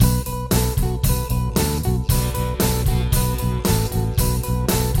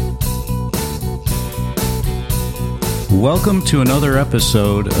Welcome to another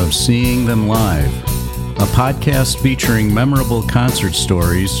episode of Seeing Them Live, a podcast featuring memorable concert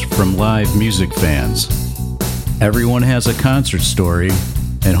stories from live music fans. Everyone has a concert story,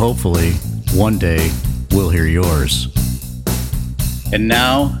 and hopefully, one day, we'll hear yours. And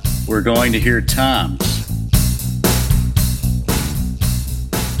now, we're going to hear Tom's.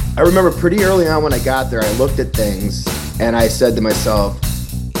 I remember pretty early on when I got there, I looked at things, and I said to myself,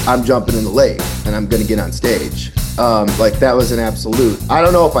 I'm jumping in the lake, and I'm going to get on stage. Like that was an absolute. I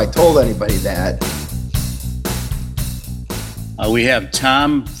don't know if I told anybody that. We have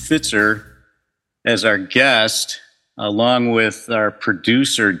Tom Fitzer as our guest, along with our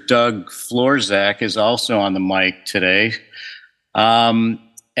producer, Doug Florzak, is also on the mic today. And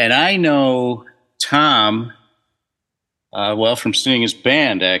I know Tom, from seeing his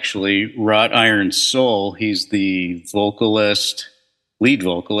band, actually, Wrought Iron Soul. He's the lead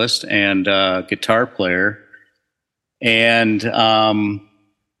vocalist, and guitar player. And the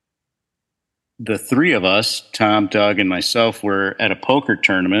three of us, Tom, Doug, and myself, were at a poker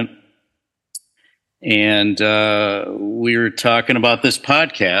tournament. And we were talking about this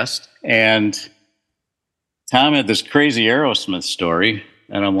podcast. And Tom had this crazy Aerosmith story.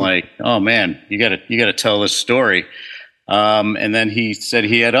 And I'm like, oh, man, you gotta tell this story. And then he said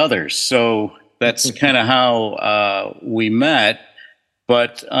he had others. So that's kind of how we met.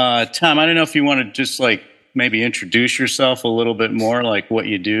 But Tom, I don't know if you want to just maybe introduce yourself a little bit more, like what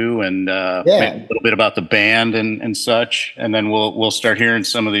you do, and maybe a little bit about the band and such, and then we'll start hearing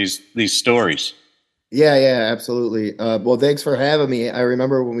some of these stories. Yeah, absolutely. Well, thanks for having me. I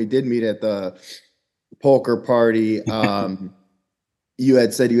remember when we did meet at the poker party, you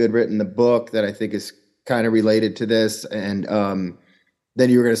had said you had written a book that I think is kind of related to this, and then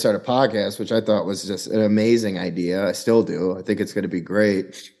you were going to start a podcast, which I thought was just an amazing idea. I still do. I think it's going to be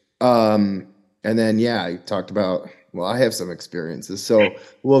great. And then, you talked about, I have some experiences, so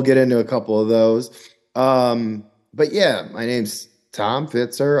we'll get into a couple of those. But yeah, my name's Tom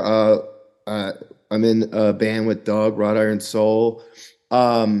Fitzer. I'm in a band with Doug, Wrought Iron Soul.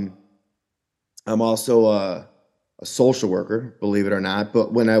 I'm also a social worker, believe it or not.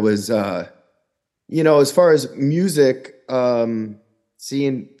 But when I was, as far as music,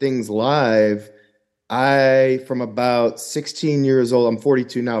 seeing things live, from about 16 years old, I'm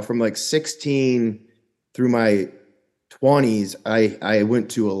 42 now, from like 16 through my 20s, I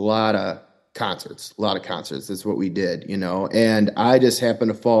went to a lot of concerts. That's what we did, and I just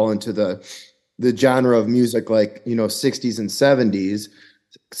happened to fall into the genre of music, 60s and 70s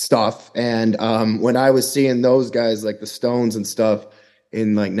stuff. And when I was seeing those guys like the Stones and stuff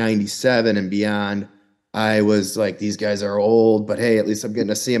in like 97 and beyond, I was like, these guys are old, but hey, at least I'm getting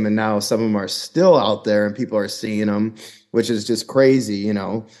to see them. And now some of them are still out there and people are seeing them, which is just crazy,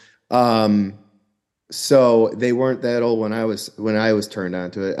 So they weren't that old when I was turned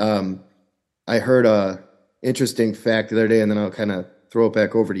on to it. I heard a interesting fact the other day, and then I'll kind of throw it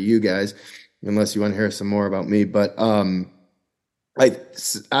back over to you guys, unless you want to hear some more about me. But I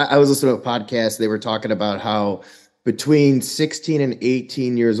was listening to a podcast. They were talking about how between 16 and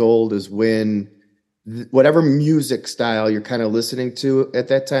 18 years old is when whatever music style you're kind of listening to at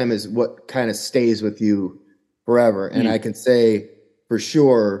that time is what kind of stays with you forever. And I can say for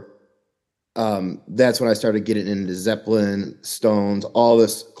sure, that's when I started getting into Zeppelin, Stones, all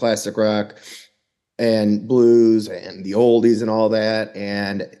this classic rock and blues and the oldies and all that.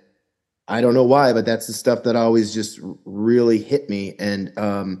 And I don't know why, but that's the stuff that always just really hit me and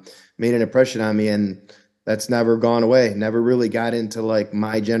made an impression on me. And that's never gone away. Never really got into like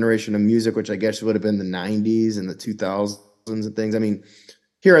my generation of music, which I guess would have been the 90s and the 2000s and things. I mean,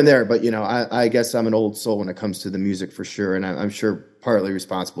 here and there, but I guess I'm an old soul when it comes to the music for sure. And I'm sure partly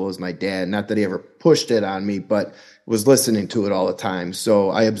responsible is my dad. Not that he ever pushed it on me, but was listening to it all the time. So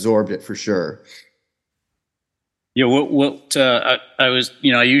I absorbed it for sure. Yeah.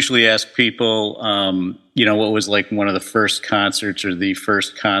 I usually ask people, what was like one of the first concerts or the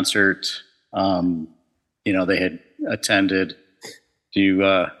first concert, they had attended. Do you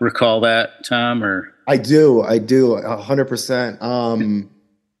recall that, Tom? Or I do 100%.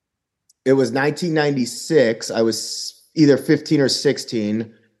 It was 1996. I was either 15 or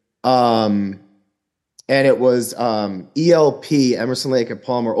 16. And it was ELP, Emerson, Lake and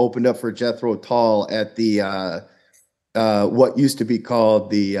Palmer, opened up for Jethro Tull at the what used to be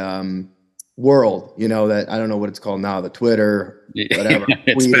called the World, that I don't know what it's called now, the Twitter, whatever.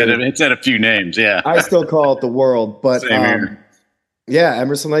 It's had a few names, yeah. I still call it the World, but Same here.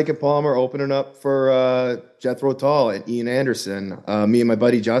 Emerson, Lake and Palmer opening up for Jethro Tull and Ian Anderson. Me and my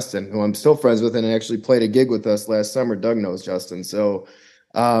buddy Justin, who I'm still friends with and actually played a gig with us last summer. Doug knows Justin, so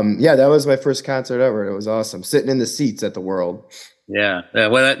Yeah, that was my first concert ever. It was awesome. Sitting in the seats at the World. Yeah.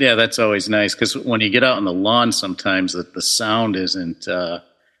 Well, that's always nice because when you get out on the lawn, sometimes the sound isn't great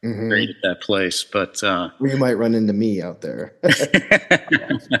Hmm. at that place. But Or you might run into me out there.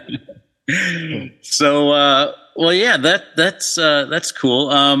 so, well, yeah, that's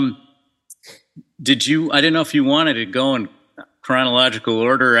cool. Did you? I didn't know if you wanted to go in chronological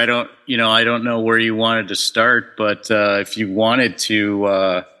order. I don't know where you wanted to start, but if you wanted to,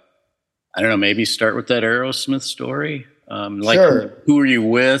 I don't know, maybe start with that Aerosmith story. Like Sure. who were you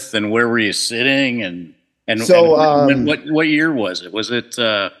with, and where were you sitting, and So, what year was it? Was it?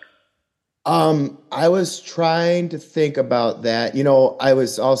 I was trying to think about that. You know, I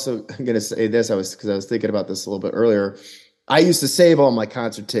was also going to say this. Because I was thinking about this a little bit earlier. I used to save all my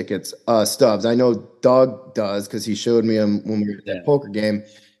concert tickets, stubs. I know Doug does because he showed me them when we were at that Yeah. poker game.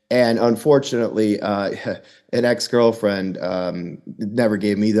 And unfortunately, an ex-girlfriend never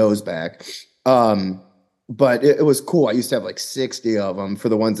gave me those back. But it was cool. I used to have like 60 of them for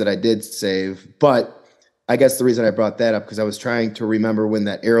the ones that I did save. But I guess the reason I brought that up because I was trying to remember when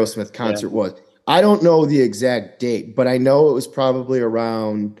that Aerosmith concert was. I don't know the exact date, but I know it was probably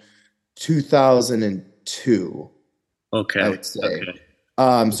around 2002, I Okay. would say. Okay.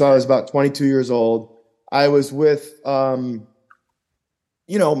 So I was about 22 years old. I was with, my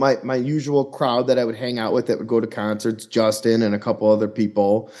usual crowd that I would hang out with that would go to concerts, Justin and a couple other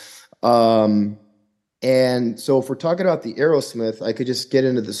people. Um, and so if we're talking about the Aerosmith, I could just get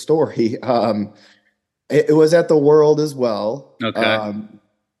into the story. It was at the World as well. Okay.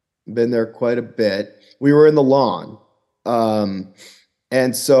 Been there quite a bit. We were in the lawn.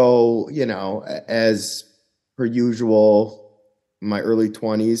 And so, as per usual, my early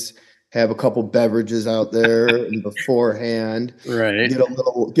 20s, have a couple beverages out there beforehand, Right.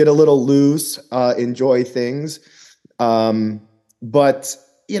 get a little loose, enjoy things. But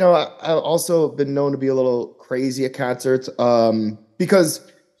I've also been known to be a little crazy at concerts, because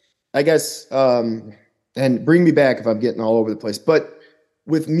I guess, and bring me back if I'm getting all over the place, but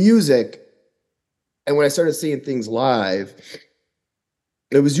with music, and when I started seeing things live,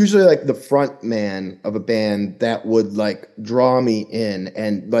 it was usually like the front man of a band that would like draw me in,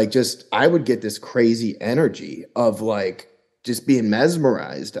 and like just I would get this crazy energy of like just being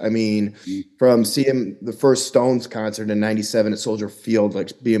mesmerized. I mean, from seeing the first Stones concert in '97 at Soldier Field,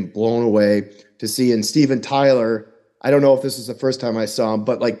 like being blown away, to seeing Steven Tyler. I don't know if this was the first time I saw him,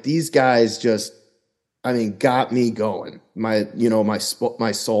 but like these guys just, I mean, got me going. My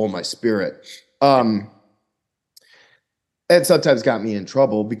soul, my spirit. Um, and sometimes got me in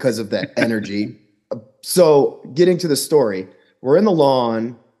trouble because of that energy. So, getting to the story, we're in the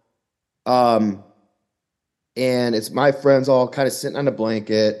lawn, um, and it's my friends all kind of sitting on a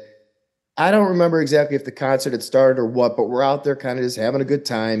blanket. I don't remember exactly if the concert had started or what, but we're out there kind of just having a good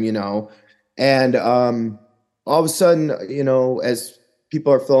time. And all of a sudden, as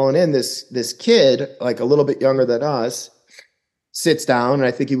people are filling in, this kid, like a little bit younger than us, sits down, and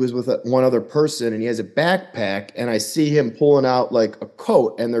I think he was with one other person, and he has a backpack, and I see him pulling out like a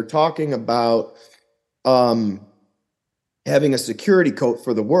coat, and they're talking about um, having a security coat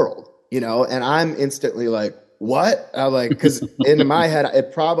for the World, and I'm instantly like, what? I'm like, because in my head,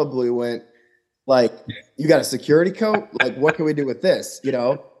 it probably went like, you got a security coat? Like, what can we do with this?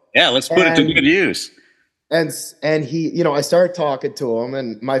 Yeah. Let's put it to And good use. and he, I started talking to him,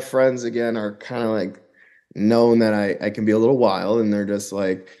 and my friends again are kind of like known that I can be a little wild, and they're just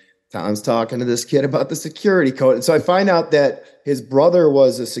like, Tom's talking to this kid about the security code. And so I find out that his brother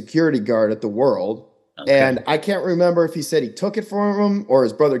was a security guard at the World. Okay. And I can't remember if he said he took it from him or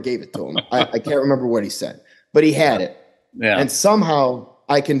his brother gave it to him. I can't remember what he said, but he had it. Yeah. And somehow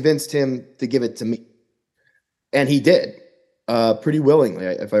I convinced him to give it to me. And he did, pretty willingly,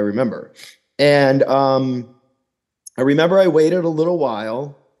 if I remember. And I remember I waited a little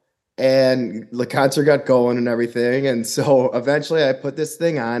while, and the concert got going and everything. And so eventually I put this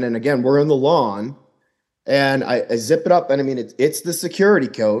thing on, and again, we're in the lawn, and I zip it up. And I mean, it's the security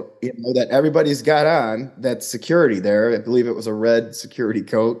coat, that everybody's got on. That's security there. I believe it was a red security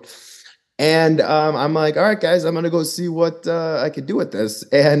coat. And I'm like, all right, guys, I'm going to go see what I could do with this.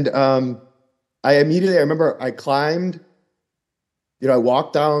 And I remember I climbed. I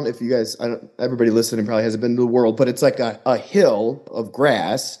walked down. If you guys, everybody listening probably hasn't been to the World, but it's like a hill of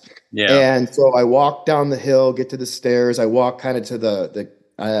grass. Yeah. And so I walk down the hill, get to the stairs. I walk kind of to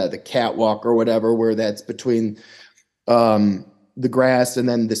the catwalk or whatever, where that's between the grass and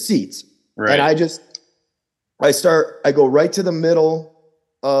then the seats. Right. And I go right to the middle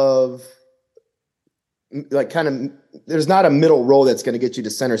of, like, kind of, there's not a middle row that's going to get you to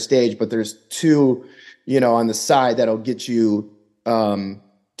center stage, but there's two, on the side that'll get you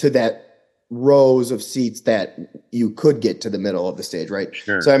to that rows of seats that you could get to the middle of the stage, right?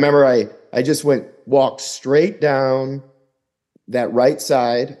 Sure. So I remember I just walked straight down that right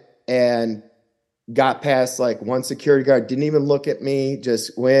side and got past like one security guard, didn't even look at me,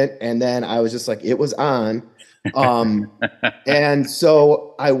 just went. And then I was just like, it was on. And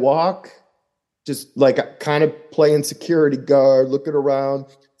so I walk just like kind of playing security guard, looking around.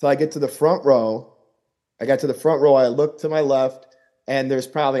 So I get to the front row. I got to the front row. I look to my left and there's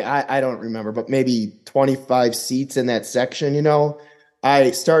probably, I don't remember, but maybe 25 seats in that section, you know.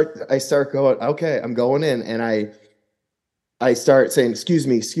 I start going, okay, I'm going in. And I start saying, excuse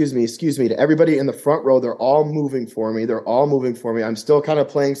me to everybody in the front row. They're all moving for me. I'm still kind of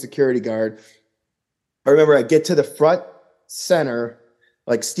playing security guard. I remember I get to the front center,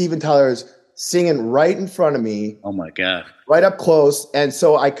 like Steven Tyler's singing right in front of me. Oh my God. Right up close. And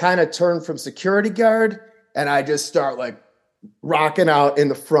so I kind of turn from security guard and I just start like rocking out in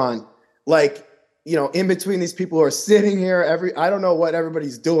the front, like, you know, in between these people who are sitting here. I don't know what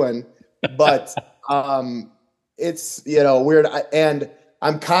everybody's doing, but it's, you know, weird. And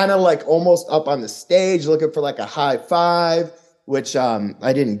I'm kind of like almost up on the stage looking for like a high five, which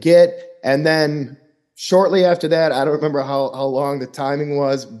I didn't get. And then shortly after that, I don't remember how long the timing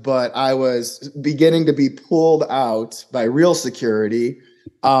was, but I was beginning to be pulled out by real security.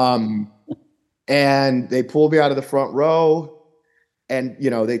 And they pulled me out of the front row and, you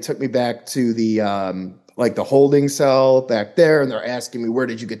know, they took me back to the, like the holding cell back there. And they're asking me, where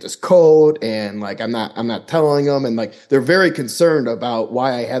did you get this coat? And like, I'm not telling them. And like, they're very concerned about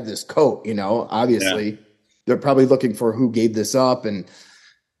why I have this coat, you know, obviously they're probably looking for who gave this up and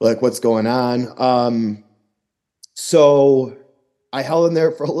like what's going on. So I held in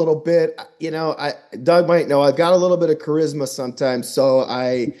there for a little bit, you know, Doug might know I've got a little bit of charisma sometimes. So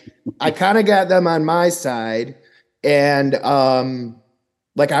I kind of got them on my side and,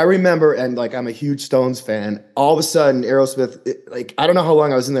 like I remember, and like I'm a huge Stones fan. All of a sudden, Aerosmith, like I don't know how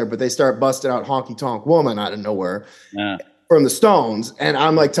long I was in there, but they start busting out "Honky Tonk Woman" out of nowhere from the Stones, and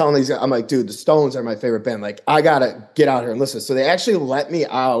I'm like telling these guys, I'm like, dude, the Stones are my favorite band. Like I gotta get out here and listen. So they actually let me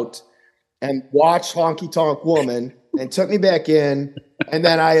out and watch "Honky Tonk Woman" and took me back in, and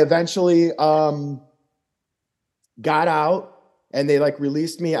then I eventually got out, and they like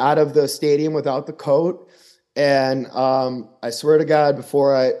released me out of the stadium without the coat. And I swear to God,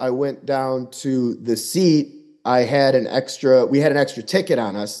 before I went down to the seat, we had an extra ticket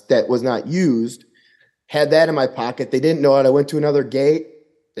on us that was not used. Had that in my pocket. They didn't know it. I went to another gate.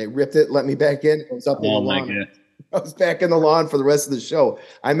 They ripped it, let me back in. I was up in the lawn. God. I was back in the lawn for the rest of the show.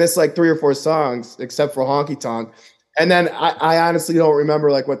 I missed like 3 or 4 songs, except for Honky Tonk. And then I honestly don't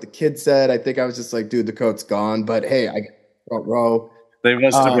remember like what the kid said. I think I was just like, dude, the coat's gone. But hey, I got front row. They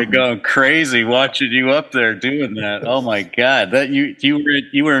must have been going crazy watching you up there doing that. Oh my God! That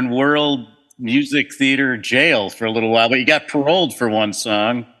you were in World Music Theater jail for a little while, but you got paroled for one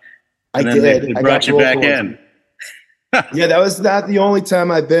song. I did. They brought you back in. Yeah, that was not the only time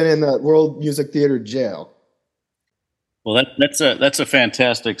I've been in the World Music Theater jail. Well, that's a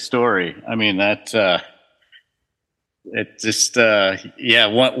fantastic story. I mean that. It just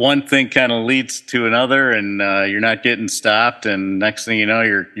one thing kind of leads to another, and you're not getting stopped, and next thing you know,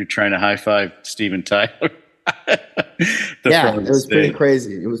 you're trying to high five Steven Tyler. Yeah, it was pretty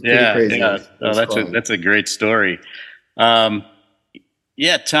crazy. It was pretty crazy. Yeah. That's a great story. Tom,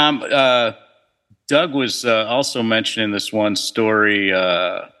 Doug was also mentioning this one story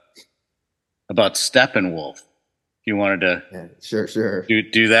about Steppenwolf. If you wanted to, sure,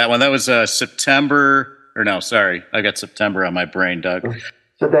 do that one. That was September. Or no, sorry, I got September on my brain, Doug.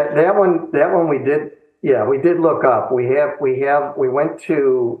 So that one we did, we did look up. We went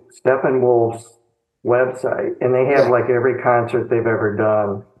to Steppenwolf's website, and they have like every concert they've ever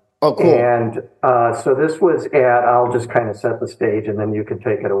done. Oh, cool. And so this was I'll just kind of set the stage, and then you can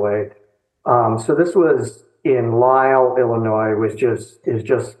take it away. So this was in Lisle, Illinois, which is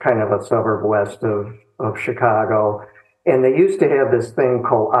just kind of a suburb west of Chicago. And they used to have this thing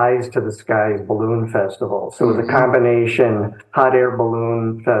called Eyes to the Skies Balloon Festival. So it was a combination hot air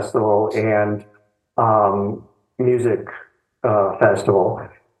balloon festival and music festival.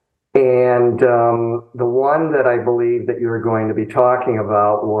 And the one that I believe that you're going to be talking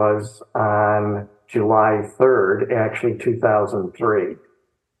about was on July 3rd, actually 2003.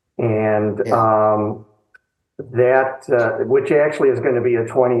 And that which actually is going to be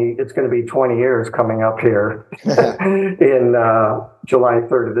it's going to be 20 years coming up here in July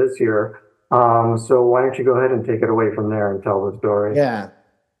 3rd of this year. So why don't you go ahead and take it away from there and tell the story? Yeah,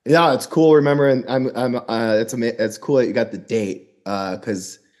 it's cool. Remembering, it's cool that you got the date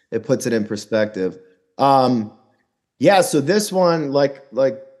because it puts it in perspective. Yeah, so this one, like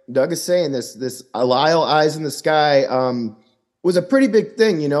Doug is saying, this Lyle Eyes in the Sky was a pretty big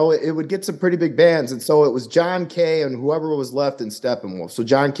thing. It would get some pretty big bands, and so it was John Kay and whoever was left in Steppenwolf. So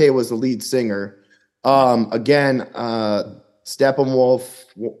John Kay was the lead singer. Again, Steppenwolf,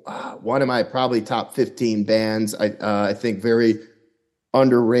 one of my probably top 15 bands. I think very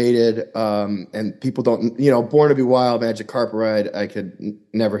underrated, and people don't. Born to Be Wild, Magic Carpet Ride, I could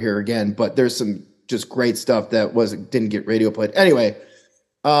never hear again. But there's some just great stuff that didn't get radio played. Anyway,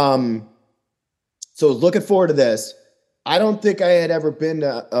 so looking forward to this. I don't think I had ever been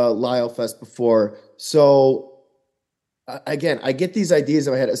to Lyle Fest before. So again, I get these ideas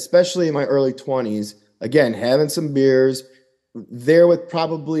in my head, especially in my early 20s. Again, having some beers there with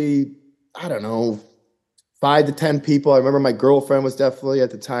probably, I don't know, 5 to 10 people. I remember my girlfriend was definitely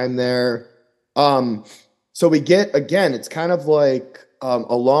at the time there. So we get, again, it's kind of like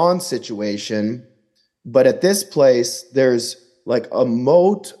a lawn situation. But at this place, there's like a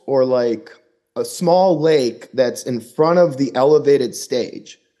moat or like a small lake that's in front of the elevated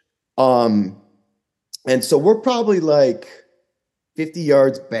stage. And so we're probably like 50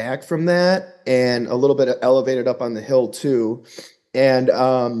 yards back from that and a little bit elevated up on the hill too. And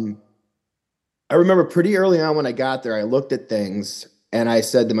I remember pretty early on when I got there, I looked at things and I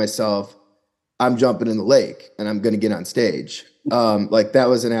said to myself, I'm jumping in the lake and I'm going to get on stage. Like that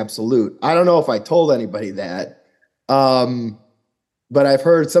was an absolute. I don't know if I told anybody that, but I've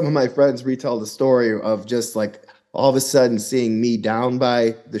heard some of my friends retell the story of just like all of a sudden seeing me down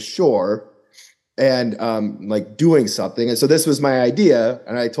by the shore and like doing something. And so this was my idea,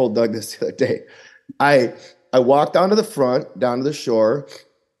 and I told Doug this the other day. I walked down to the front, down to the shore.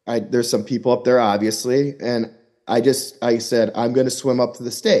 There's some people up there, obviously, and I said I'm going to swim up to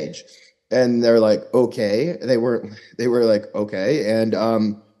the stage. And they're like, okay. They were like, okay. And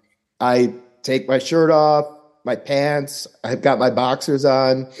I take my shirt off, my pants. I've got my boxers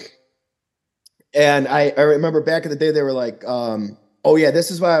on. And I remember back in the day, they were like, oh, yeah,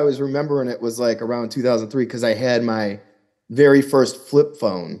 this is why I was remembering it was like around 2003, because I had my very first flip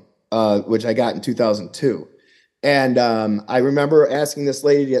phone, which I got in 2002. And I remember asking this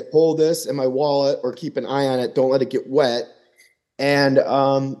lady to hold this in my wallet or keep an eye on it. Don't let it get wet. And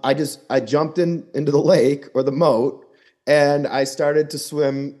I jumped into the lake or the moat, and I started to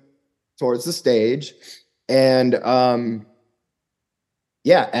swim towards the stage. And and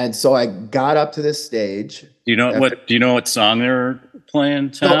so I got up to this stage. Do you know what song they're playing,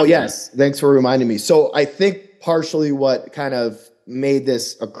 Tom? Oh, yes. Thanks for reminding me. So I think partially what kind of made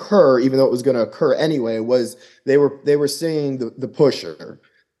this occur, even though it was going to occur anyway, was they were singing the Pusher,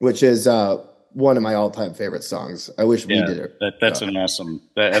 which is one of my all-time favorite songs. I wish we did it. That's an awesome.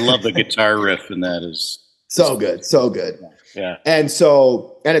 I love the guitar riff, and that is so good. Yeah. And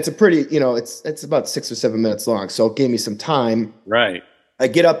it's a pretty, it's about 6 or 7 minutes long. So it gave me some time. Right. I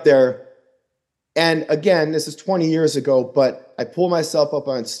get up there, and again, this is 20 years ago, but I pull myself up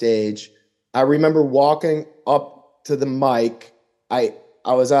on stage. I remember walking up to the mic. I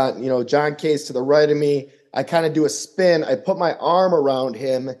was on, John Kay's to the right of me. I kind of do a spin. I put my arm around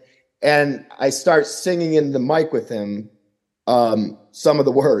him, and I start singing in the mic with him some of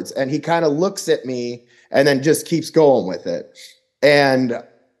the words. And he kind of looks at me and then just keeps going with it. And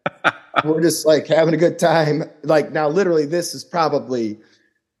we're just like having a good time. Like now, literally, this is probably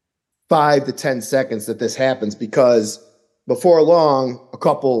 5 to 10 seconds that this happens, because before long, a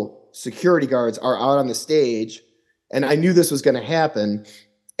couple security guards are out on the stage, and I knew this was going to happen.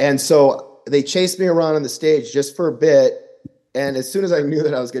 And so they chased me around on the stage just for a bit. And as soon as I knew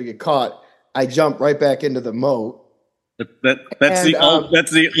that I was going to get caught, I jumped right back into the moat. That's the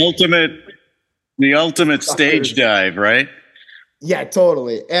ultimate stage dive, right? Yeah,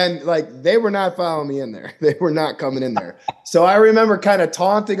 totally. And like, they were not following me in there. They were not coming in there. So I remember kind of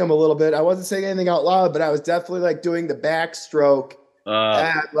taunting them a little bit. I wasn't saying anything out loud, but I was definitely like doing the backstroke.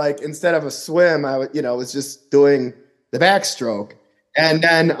 Like instead of a swim, I was just doing the backstroke. And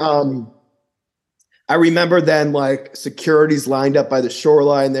then I remember then like security's lined up by the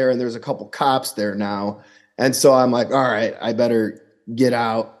shoreline there, and there's a couple cops there now. And so I'm like, all right, I better get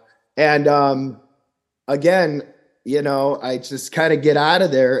out. And again, I just kind of get out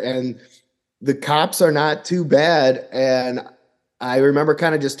of there, and the cops are not too bad. And I remember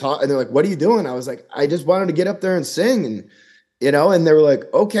kind of just talking, and they're like, what are you doing? I was like, I just wanted to get up there and sing. And, and they were like,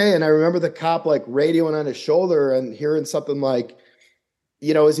 okay. And I remember the cop like radioing on his shoulder and hearing something like,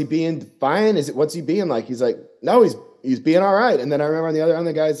 is he being defiant? What's he being like? He's like, no, he's being all right. And then I remember on the other end,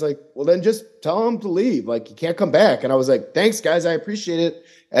 the guy's like, well, then just tell him to leave. Like, he can't come back. And I was like, thanks, guys. I appreciate it.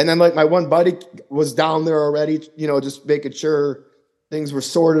 And then like my one buddy was down there already, just making sure things were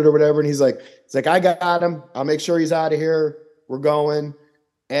sorted or whatever. And he's like, I got him. I'll make sure he's out of here. We're going.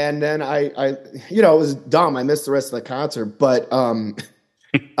 And then I, it was dumb. I missed the rest of the concert, but,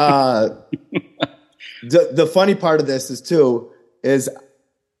 the funny part of this is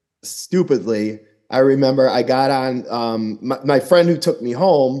stupidly, I remember I got on, my friend who took me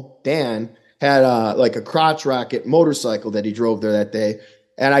home, Dan, had like a crotch rocket motorcycle that he drove there that day.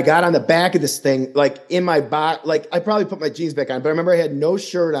 And I got on the back of this thing, like in my back, like I probably put my jeans back on, but I remember I had no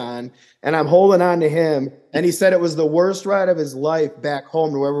shirt on and I'm holding on to him. And he said it was the worst ride of his life back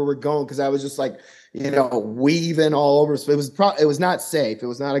home to wherever we're going. Cause I was just like, weaving all over. So it was not safe. It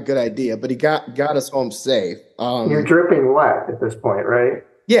was not a good idea, but he got us home safe. You're dripping wet at this point, right?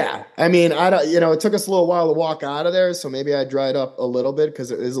 Yeah. I mean, it took us a little while to walk out of there. So maybe I dried up a little bit because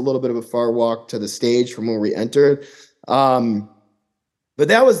it is a little bit of a far walk to the stage from where we entered. But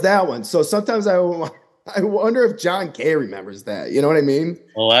that was that one. So sometimes I wonder if John Kay remembers that. You know what I mean?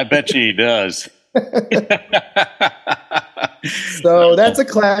 Well, I bet you he does. So that's a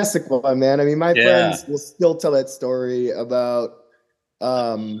classic one, man. I mean, my friends will still tell that story about,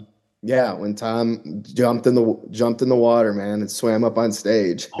 when Tom jumped in the water, man, and swam up on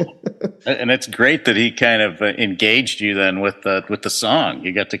stage. And it's great that he kind of engaged you then with the song.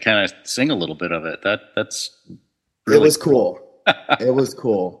 You got to kind of sing a little bit of it. That's really it was cool. It was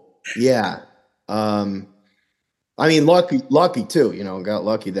cool. Yeah. I mean, lucky too, got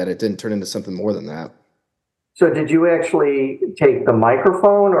lucky that it didn't turn into something more than that. So did you actually take the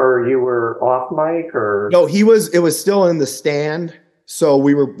microphone or you were off mic or? No, it was still in the stand. So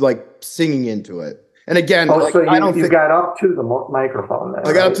we were like singing into it. And again, so you got up to the microphone then,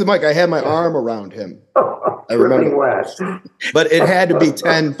 I got up to the mic. I had my arm around him. I remember. Wet. But it had to be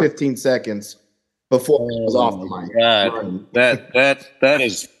 10, 15 seconds before it was off the mic. God, that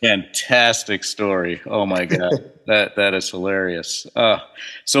is a fantastic story. Oh my God. that is hilarious.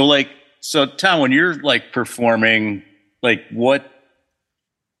 So Tom, when you're like performing, like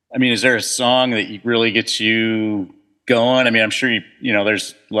is there a song that really gets you going? I mean, I'm sure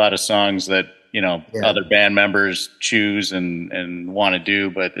there's a lot of songs that, other band members choose and want to do,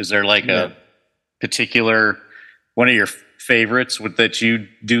 but is there like a particular one of your favorites that you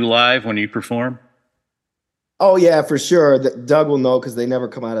do live when you perform? Oh yeah, for sure. Doug will know because they never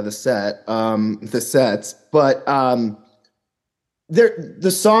come out of the sets. But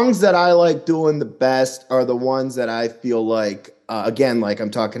the songs that I like doing the best are the ones that I feel like, again, like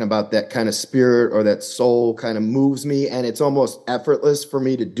I'm talking about that kind of spirit or that soul kind of moves me, and it's almost effortless for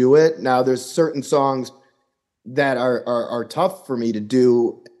me to do it. Now, there's certain songs that are tough for me to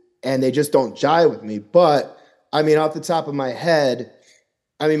do, and they just don't jive with me. But I mean, off the top of my head,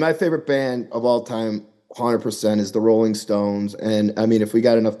 I mean, my favorite band of all time, 100%, is the Rolling Stones. And I mean, if we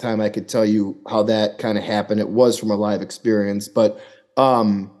got enough time, I could tell you how that kind of happened. It was from a live experience, but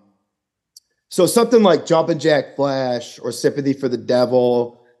so something like Jumpin' Jack Flash or Sympathy for the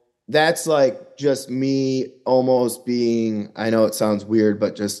Devil, that's like just me almost being, I know it sounds weird,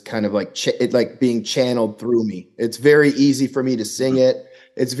 but just kind of like like being channeled through me. It's very easy for me to sing it.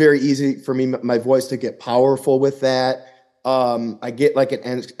 It's very easy for me, my voice, to get powerful with that. I get like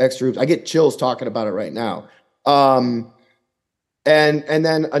an extra, I get chills talking about it right now. And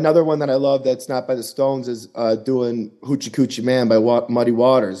then another one that I love that's not by the Stones is doing Hoochie Coochie Man by Muddy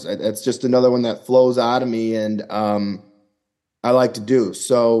Waters. It's just another one that flows out of me and I like to do.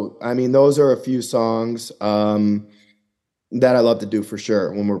 So, I mean, those are a few songs that I love to do for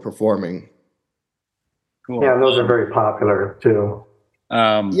sure when we're performing. Cool. Yeah, those are very popular too.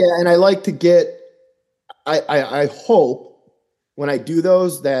 Yeah, and I like to get, I hope when I do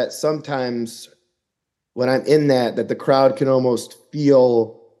those that sometimes when I'm in that the crowd can almost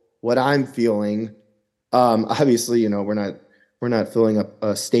feel what I'm feeling. Obviously, we're not filling up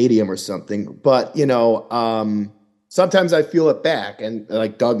a stadium or something, but sometimes I feel it back, and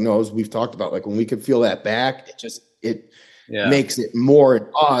like Doug knows, we've talked about like when we can feel that back, it makes it more in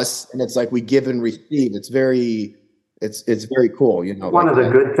us, and it's like we give and receive. It's very cool. One of the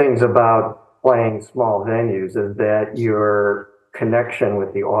good things about playing small venues is that your connection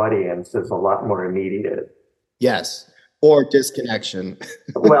with the audience is a lot more immediate. Yes. Or disconnection.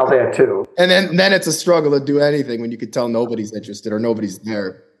 Well, that too. And then it's a struggle to do anything when you can tell nobody's interested or nobody's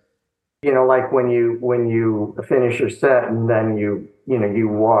there. Like when you finish your set and then you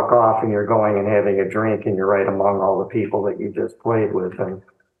walk off and you're going and having a drink and you're right among all the people that you just played with, and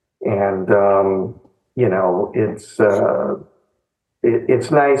it's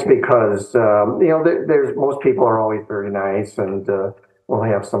nice because there's most people are always very nice and will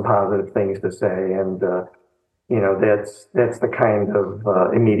have some positive things to say, and that's the kind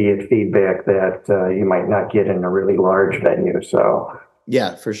of immediate feedback that you might not get in a really large venue. So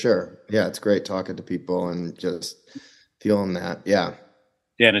yeah, for sure. Yeah, it's great talking to people and just feeling that. Yeah.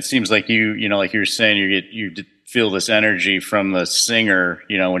 Yeah, and it seems like like you were saying, you feel this energy from the singer,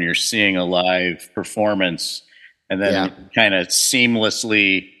 when you're seeing a live performance, and then you kind of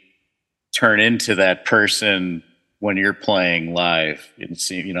seamlessly turn into that person when you're playing live. And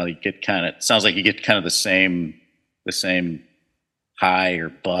see, you get sounds like you get kind of the same high or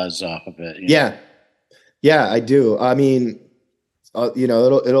buzz off of it. Yeah, I do. I mean,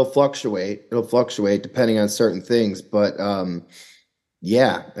 it'll fluctuate. It'll fluctuate depending on certain things, but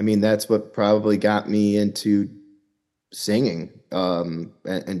yeah, I mean, that's what probably got me into singing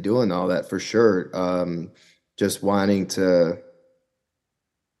and doing all that for sure. Just wanting to,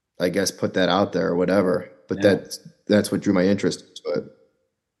 I guess, put that out there or whatever. But that's what drew my interest into it.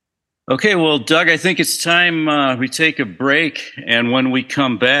 Okay, well, Doug, I think it's time we take a break. And when we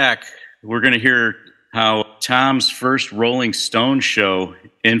come back, we're going to hear how Tom's first Rolling Stone show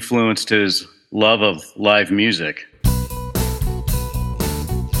influenced his love of live music.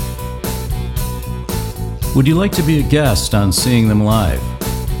 Would you like to be a guest on Seeing Them Live?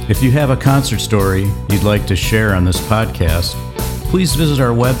 If you have a concert story you'd like to share on this podcast, please visit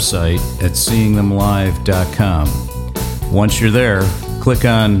our website at seeingthemlive.com. Once you're there, click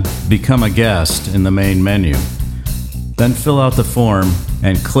on Become a Guest in the main menu. Then fill out the form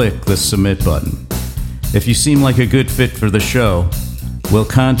and click the Submit button. If you seem like a good fit for the show, we'll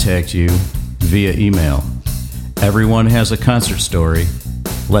contact you via email. Everyone has a concert story.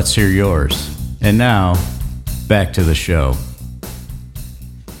 Let's hear yours. And now, back to the show.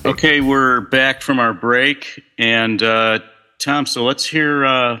 Okay, we're back from our break, and Tom, so let's hear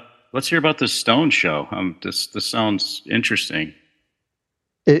about the Stone show. This sounds interesting.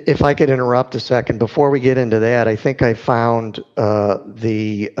 If I could interrupt a second before we get into that, I think I found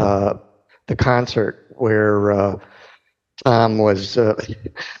the concert where Tom was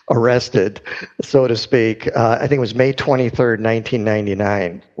arrested, so to speak. I think it was May 23rd,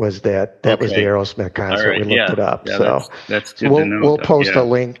 1999 was that was the Aerosmith concert. Right. We looked it up. Yeah, so that's good to know. We'll post a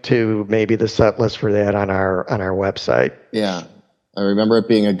link to maybe the set list for that on our website. Yeah. I remember it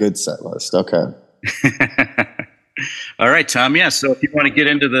being a good set list. Okay. All right, Tom. Yeah. So if you want to get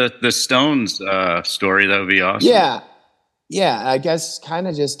into the Stones story, that would be awesome. Yeah, I guess kind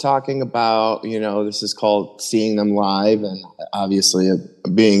of just talking about, this is called Seeing Them Live, and obviously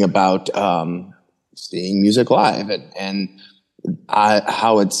being about seeing music live and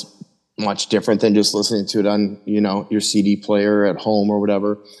how it's much different than just listening to it on, your CD player at home or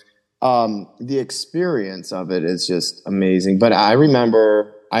whatever. The experience of it is just amazing. But I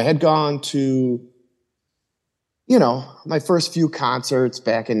remember I had gone to, my first few concerts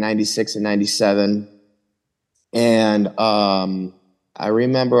back in 96 and 97. And I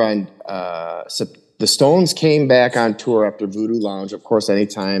remember the Stones came back on tour after Voodoo Lounge. Of course,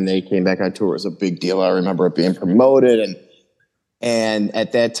 anytime they came back on tour, it was a big deal. I remember it being promoted. And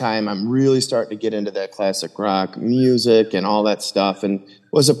at that time, I'm really starting to get into that classic rock music and all that stuff. And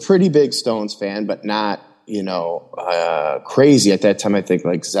was a pretty big Stones fan, but not, crazy. At that time, I think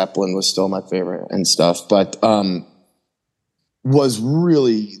like Zeppelin was still my favorite and stuff. But was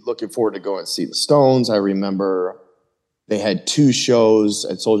really looking forward to go and see the Stones. I remember they had 2 shows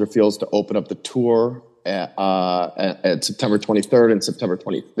at Soldier Fields to open up the tour at September 23rd and September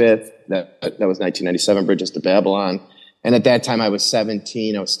 25th. That was 1997, Bridges to Babylon. And at that time I was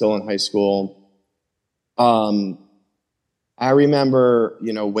 17. I was still in high school. I remember,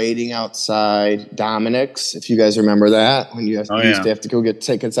 waiting outside Dominic's, if you guys remember that, when you used to have to go get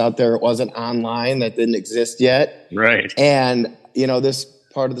tickets out there. It wasn't online. That didn't exist yet. Right. And, this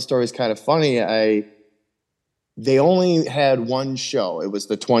part of the story is kind of funny. They only had one show. It was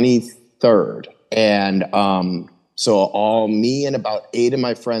the 23rd. And so me and about 8 of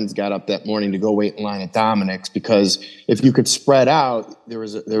my friends got up that morning to go wait in line at Dominic's, because if you could spread out, there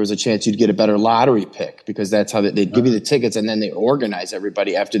was a chance you'd get a better lottery pick, because that's how they'd give you the tickets, and then they organize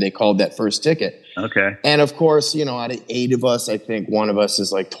everybody after they called that first ticket. Okay. And of course, out of 8 of us, I think one of us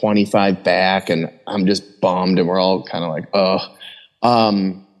is like 25 back, and I'm just bummed, and we're all kind of like,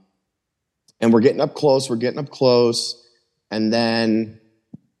 and we're getting up close, and then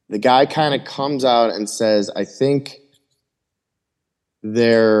the guy kind of comes out and says, I think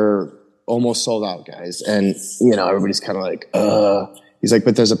they're almost sold out, guys. And, everybody's kind of like, he's like,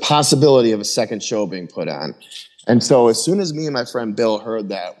 but there's a possibility of a second show being put on. And so as soon as me and my friend Bill heard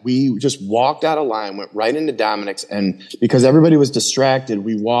that, we just walked out of line, went right into Dominic's. And because everybody was distracted,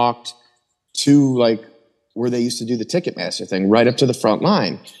 we walked to like where they used to do the Ticketmaster thing, right up to the front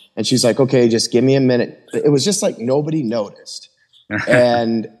line. And she's like, okay, just give me a minute. It was just like nobody noticed.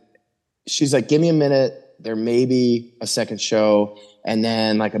 And she's like, give me a minute. There may be a second show. And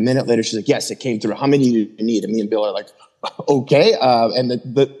then like a minute later, she's like, yes, it came through. How many do you need? And me and Bill are like, okay. And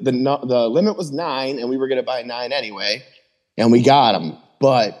the limit was 9, and we were going to buy 9 anyway. And we got them.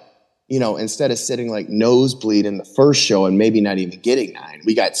 But, you know, instead of sitting like nosebleed in the first show and maybe not even getting 9,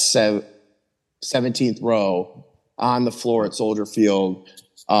 we got 17th row on the floor at Soldier Field,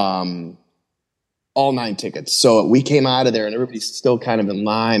 all 9 tickets. So we came out of there and everybody's still kind of in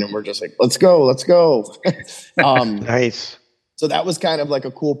line, and we're just like, let's go. Nice. So that was kind of like a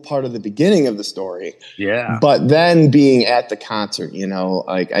cool part of the beginning of the story. Yeah. But then being at the concert, you know,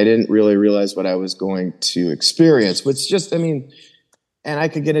 like I didn't really realize what I was going to experience, which just, I mean, and I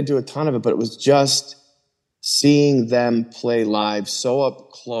could get into a ton of it, but it was just seeing them play live so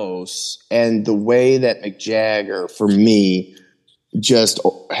up close, and the way that Mick Jagger, for me, just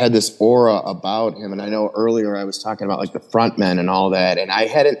had this aura about him. And I know earlier I was talking about like the frontmen and all that, and I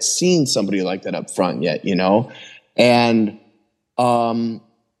hadn't seen somebody like that up front yet, you know? And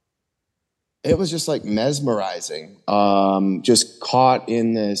it was just like mesmerizing, just caught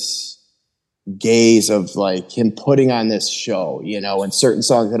in this gaze of like him putting on this show, you know, and certain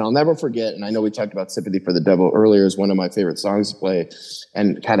songs that I'll never forget. And I know we talked about Sympathy for the Devil earlier as one of my favorite songs to play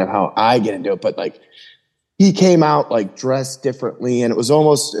and kind of how I get into it. But like he came out like dressed differently, and it was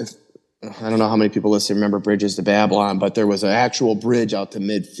almost, I don't know how many people listening remember Bridges to Babylon, but there was an actual bridge out to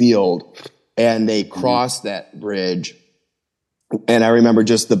midfield, and they crossed that bridge. And I remember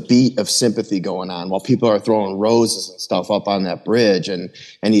just the beat of Sympathy going on while people are throwing roses and stuff up on that bridge, and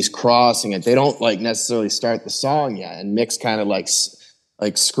he's crossing it. They don't like necessarily start the song yet, and Mick's kind of like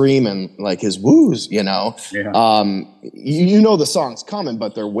screaming like his woos, you know. Yeah. You know the song's coming,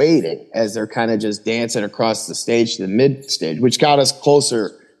 but they're waiting as they're kind of just dancing across the stage to the mid stage, which got us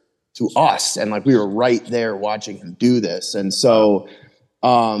closer to us, and like we were right there watching him do this. And so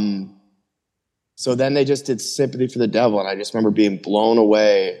so then they just did Sympathy for the Devil, and I just remember being blown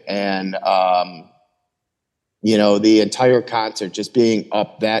away. And, you know, the entire concert just being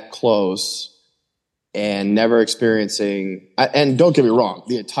up that close and never experiencing, and don't get me wrong,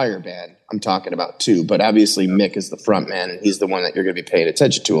 the entire band I'm talking about too, but obviously Mick is the front man, and he's the one that you're going to be paying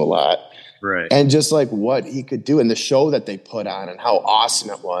attention to a lot. Right. And just like what he could do, and the show that they put on and how awesome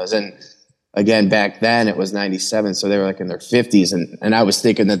it was. And again, back then it was 97, so they were like in their 50s, and I was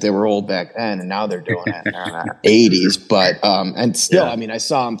thinking that they were old back then, and now they're doing it in their 80s. But and still, I mean, I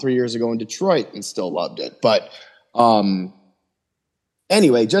saw them 3 years ago in Detroit and still loved it. But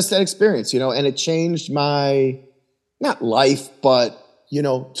anyway, just that experience, you know, and it changed my not life, but you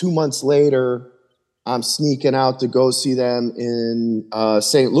know, 2 months later, I'm sneaking out to go see them in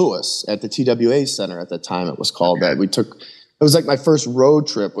St. Louis at the TWA Center at the time it was called. That we took. It was like my first road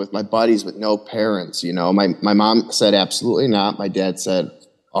trip with my buddies with no parents, you know. My mom said, absolutely not. My dad said,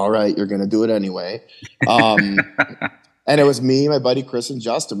 all right, you're going to do it anyway. And it was me, my buddy Chris, and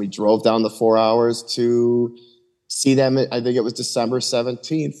Justin. We drove down the 4 hours to see them. I think it was December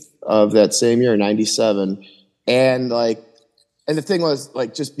 17th of that same year, 97. And like, and the thing was,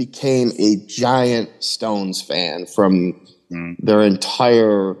 like, just became a giant Stones fan from their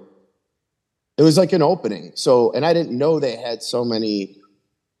entire. It was like an opening. So, and I didn't know they had so many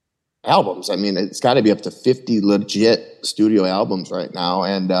albums. I mean, it's got to be up to 50 legit studio albums right now.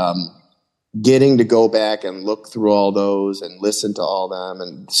 And getting to go back and look through all those and listen to all them.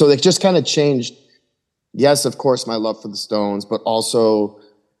 And so they just kind of changed, yes, of course, my love for the Stones, but also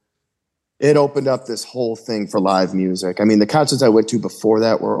it opened up this whole thing for live music. I mean, the concerts I went to before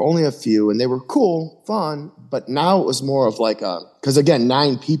that were only a few, and they were cool, fun, but now it was more of like because again,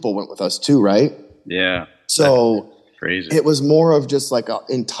 9 people went with us too, right? Yeah. So crazy. It was more of just like an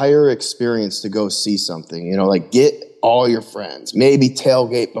entire experience to go see something, you know, like get all your friends, maybe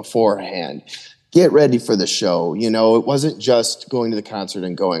tailgate beforehand, get ready for the show. You know, it wasn't just going to the concert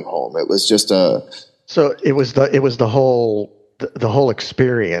and going home. It was just So it was the whole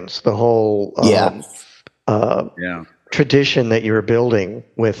experience, the whole tradition that you were building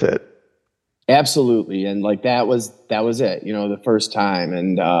with it. Absolutely. And like that was it, you know, the first time,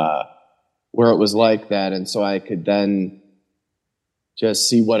 and where it was like that. And so I could then just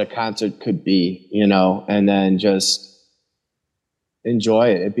see what a concert could be, you know, and then just enjoy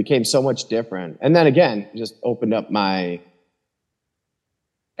it. It became so much different. And then again, just opened up my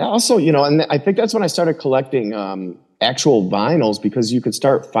also, you know, and I think that's when I started collecting actual vinyls, because you could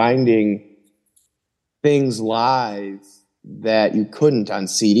start finding things live that you couldn't on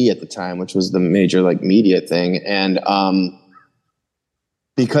CD at the time, which was the major like media thing. And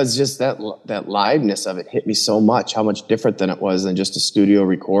because just that liveness of it hit me so much, how much different than it was than just a studio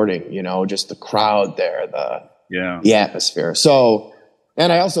recording, you know, just the crowd there, the atmosphere. So,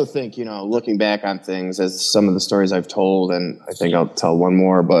 and I also think, you know, looking back on things as some of the stories I've told, and I think I'll tell one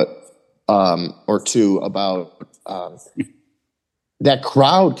more, but, or two about, that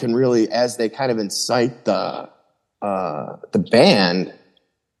crowd can really, as they kind of incite the band,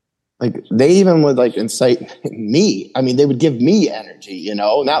 like they even would like incite me. I mean, they would give me energy, you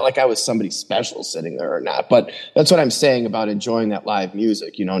know, not like I was somebody special sitting there or not, but that's what I'm saying about enjoying that live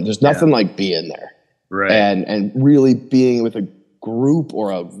music, you know, there's nothing like being there. Right. And really being with a group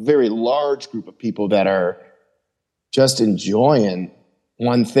or a very large group of people that are just enjoying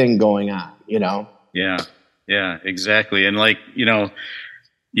one thing going on, you know? Yeah. Yeah, exactly. And like, you know,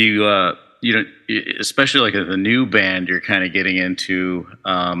 especially like the new band you're kind of getting into,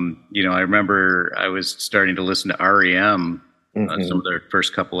 you know, I remember I was starting to listen to REM, some of their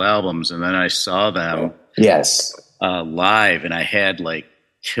first couple albums, and then I saw them live, and I had like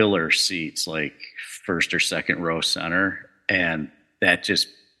killer seats, like first or second row center, and that just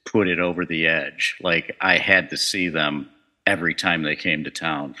put it over the edge. Like I had to see them every time they came to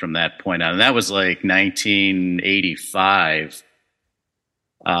town from that point on. And that was like 1985.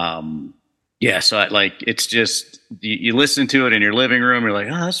 So it's just, you listen to it in your living room, you're like,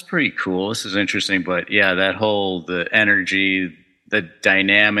 oh, that's pretty cool. This is interesting. But yeah, the energy, the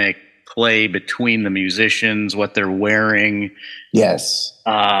dynamic play between the musicians, what they're wearing. Yes.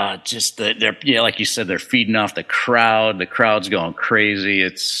 Just like you said, they're feeding off the crowd. The crowd's going crazy.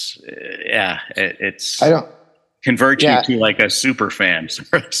 Convert you to like a super fan.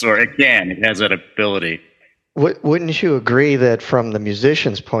 So it has that ability. Wouldn't you agree that from the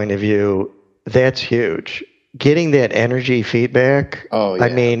musician's point of view, that's huge? Getting that energy feedback. Oh, yeah. I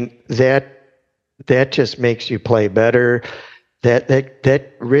mean, that just makes you play better.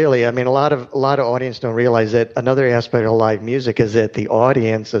 That really, I mean, a lot of audience don't realize that another aspect of live music is that the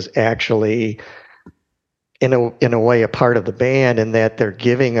audience is actually in a way a part of the band, and that they're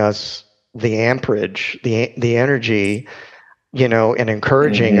giving us the amperage, the energy, you know, and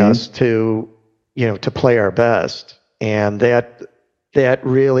encouraging us to, you know, to play our best. And that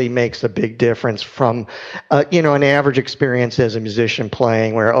really makes a big difference from, you know, an average experience as a musician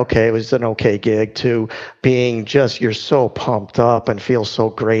playing where, okay, it was an okay gig, to being just, you're so pumped up and feel so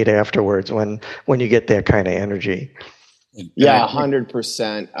great afterwards when you get that kind of energy. Yeah,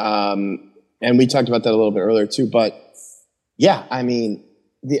 100%. And we talked about that a little bit earlier too, but yeah, I mean,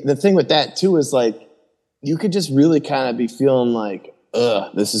 the thing with that too is like, you could just really kind of be feeling like,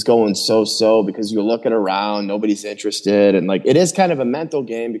 this is going so, because you're looking around, nobody's interested. And like, it is kind of a mental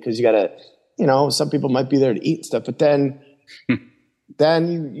game because you gotta, you know, some people might be there to eat stuff, but then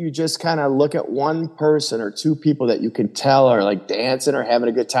you just kind of look at one person or two people that you can tell are like dancing or having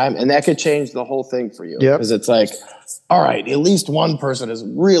a good time. And that could change the whole thing for you. Because it's like, all right, at least one person is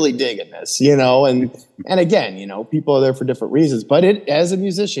really digging this, you know? And again, you know, people are there for different reasons, but as a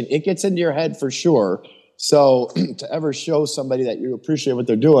musician, it gets into your head for sure. So to ever show somebody that you appreciate what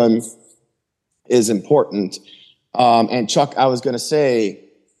they're doing is important. And Chuck, I was going to say,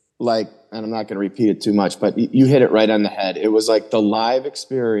 like, and I'm not going to repeat it too much, but you hit it right on the head. It was like the live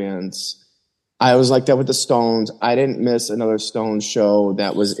experience. I was like that with the Stones. I didn't miss another Stones show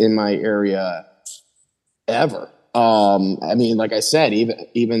that was in my area ever. I mean, like I said,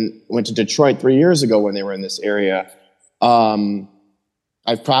 even went to Detroit 3 years ago when they were in this area. I've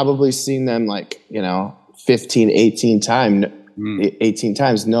probably seen them like, you know, 18 times.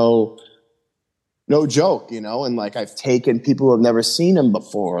 No joke, you know, and like I've taken people who have never seen him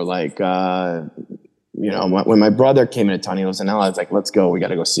before. Like, you know, when my brother came into town, he was in LA, I was like, let's go. We got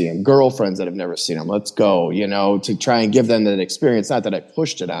to go see him. Girlfriends that have never seen him. Let's go, you know, to try and give them that experience. Not that I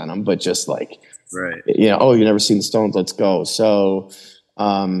pushed it on them, but just like, right. You know, oh, you never seen the Stones. Let's go. So,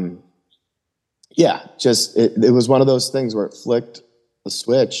 yeah, just, it was one of those things where it flicked the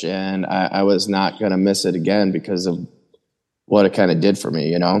switch and I was not going to miss it again because of what it kind of did for me,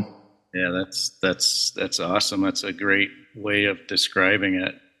 you know? Yeah, that's awesome. That's a great way of describing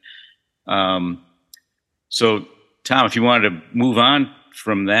it. So, Tom, if you wanted to move on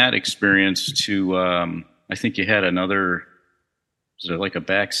from that experience to, I think you had another, is there like a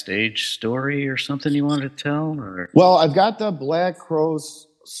backstage story or something you wanted to tell? Or? Well, I've got the Black Crowes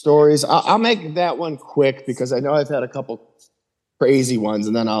stories. I'll make that one quick because I know I've had a couple crazy ones,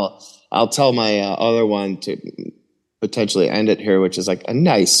 and then I'll tell my other one to potentially end it here, which is like a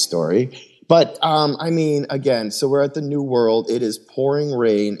nice story. But I mean, again, so we're at the New World. It is pouring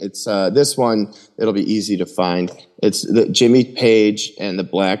rain. It's this one. It'll be easy to find. It's the Jimmy Page and the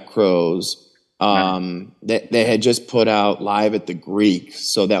Black Crowes. They had just put out Live at the Greek,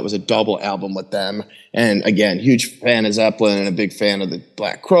 so that was a double album with them. And again, huge fan of Zeppelin and a big fan of the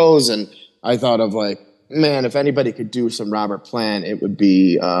Black Crowes. And I thought of like, man, if anybody could do some Robert Plant, it would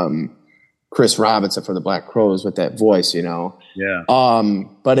be Chris Robinson for the Black Crowes with that voice, you know. Yeah.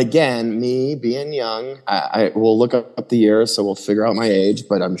 But again, me being young, I will look up the year, so we'll figure out my age.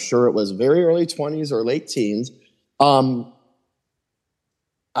 But I'm sure it was very early 20s or late teens.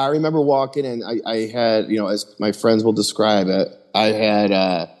 I remember walking in, I had, you know, as my friends will describe it, I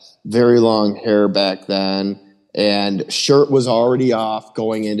had very long hair back then, and shirt was already off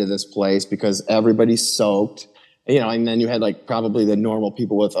going into this place because everybody's soaked, you know, and then you had like probably the normal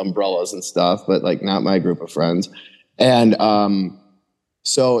people with umbrellas and stuff, but like not my group of friends. And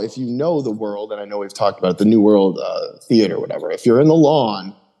so if you know the World, and I know we've talked about it, the New World Theater, whatever, if you're in the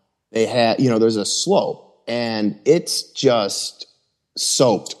lawn, they had, you know, there's a slope, and it's just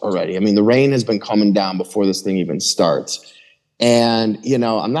soaked already. I mean, the rain has been coming down before this thing even starts. And, you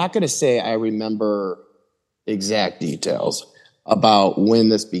know, I'm not going to say I remember exact details about when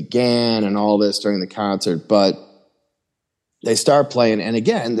this began and all this during the concert, but they start playing. And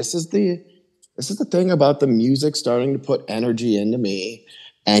again, this is the thing about the music starting to put energy into me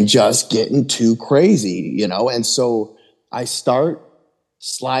and just getting too crazy, you know? And so I start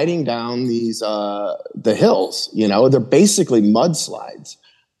sliding down these the hills, you know, they're basically mudslides.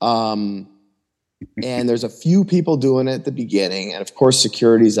 And there's a few people doing it at the beginning, and of course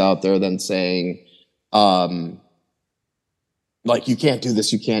security's out there then saying, like, you can't do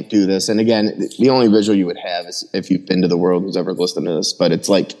this, you can't do this. And again, the only visual you would have is if you've been to the World, who's ever listened to this, but it's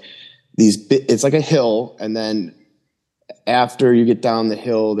like it's like a hill, and then after you get down the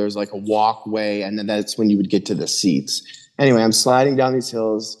hill, there's like a walkway, and then that's when you would get to the seats. Anyway, I'm sliding down these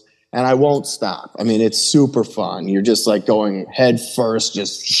hills, and I won't stop. I mean, it's super fun. You're just like going head first,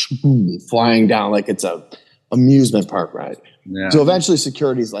 just flying down like it's a amusement park ride. Yeah. So eventually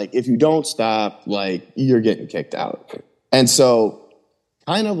security's like, if you don't stop, like, you're getting kicked out. And so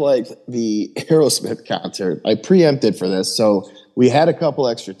kind of like the Aerosmith concert, I preempted for this. So we had a couple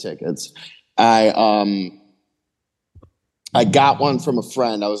extra tickets. I got one from a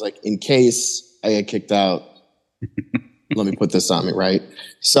friend. I was like, in case I get kicked out, let me put this on me, right?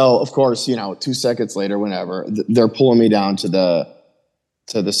 So, of course, you know, 2 seconds later, whenever, they're pulling me down to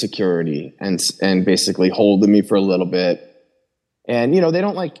the security and basically holding me for a little bit. And, you know, they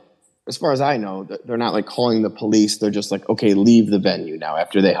don't like, as far as I know, they're not like calling the police. They're just like, okay, leave the venue now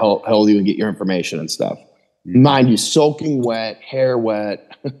after they held you and get your information and stuff. Mm-hmm. Mind you, soaking wet, hair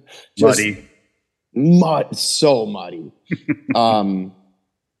wet. Muddy. So muddy.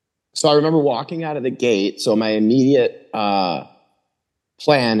 So I remember walking out of the gate. So my immediate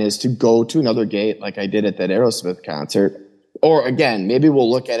plan is to go to another gate like I did at that Aerosmith concert. Or again, maybe we'll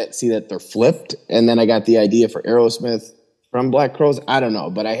look at it and see that they're flipped. And then I got the idea for Aerosmith from Black Crowes. I don't know,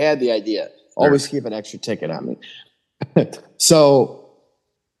 but I had the idea. Always keep an extra ticket on me. So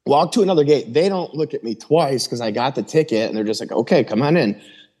walk to another gate. They don't look at me twice because I got the ticket, and they're just like, okay, come on in.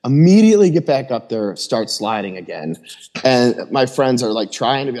 Immediately get back up there, start sliding again. And my friends are like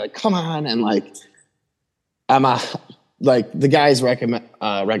trying to be like, come on. And like, like the guys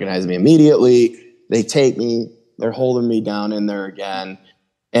recognize me immediately. They take me, they're holding me down in there again.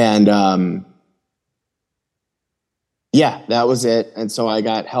 And, yeah, that was it. And so I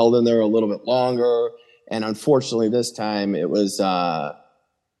got held in there a little bit longer. And unfortunately this time it was,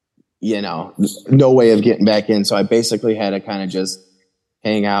 you know, no way of getting back in. So I basically had to kind of just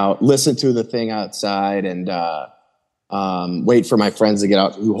hang out, listen to the thing outside, and wait for my friends to get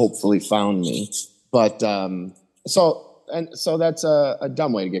out, who hopefully found me. But so that's a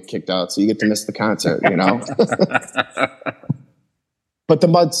dumb way to get kicked out. So you get to miss the concert, you know. But the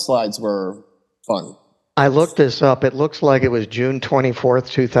mudslides were fun. I looked this up. It looks like it was June 24th,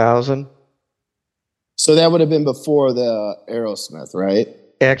 2000. So that would have been before the Aerosmith, right?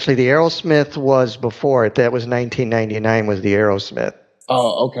 Actually, the Aerosmith was before it. That was 1999 was the Aerosmith.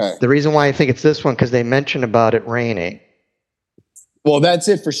 Oh, okay. The reason why I think it's this one, because they mention about it raining. Well, that's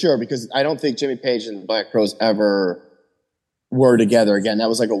it for sure, because I don't think Jimmy Page and the Black Crowes ever were together again. That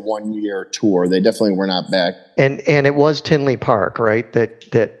was like a 1-year tour. They definitely were not back. And it was Tinley Park, right?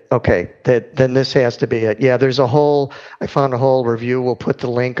 Then this has to be it. Yeah, I found a whole review. We'll put the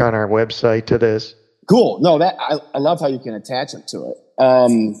link on our website to this. Cool. No, I love how you can attach it to it.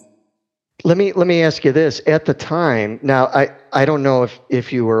 Let me ask you this. At the time, now I don't know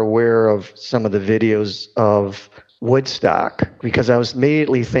if you were aware of some of the videos of Woodstock, because I was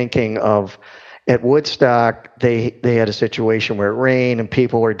immediately thinking of at Woodstock they had a situation where it rained and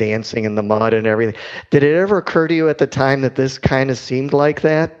people were dancing in the mud and everything. Did it ever occur to you at the time that this kind of seemed like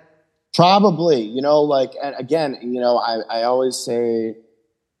that? Probably, like, and again, I always say,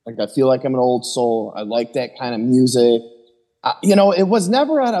 like, I feel like I'm an old soul. I like that kind of music. It was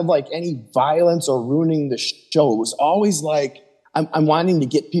never out of like any violence or ruining the show. It was always like, I'm wanting to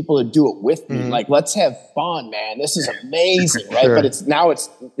get people to do it with me. Mm-hmm. Like, let's have fun, man. This is amazing, right? Sure. But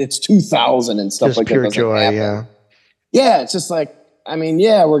it's 2000 and stuff just like pure that. Pure joy, happen. Yeah, it's just like, we're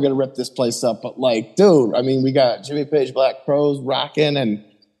going to rip this place up. But like, dude, we got Jimmy Page Black Crowes rocking and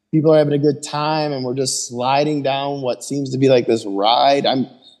people are having a good time and we're just sliding down what seems to be like this ride.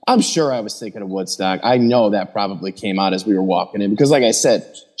 I'm sure I was thinking of Woodstock. I know that probably came out as we were walking in because, like I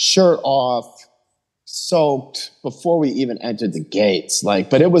said, shirt off, soaked before we even entered the gates. Like,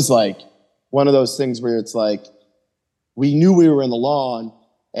 but it was like one of those things where it's like we knew we were in the lawn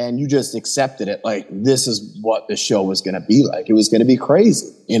and you just accepted it. Like, this is what the show was going to be like. It was going to be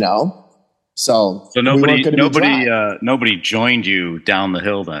crazy, So nobody joined you down the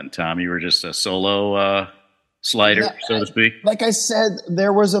hill then, Tom. You were just a solo slider, so to speak. Like I said,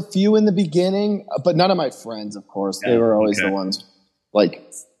 there was a few in the beginning, but none of my friends, of course. They were always the ones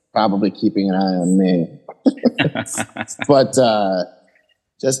like probably keeping an eye on me. But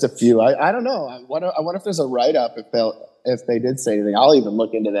just a few. I don't know. I wonder if there's a write-up if they did say anything. I'll even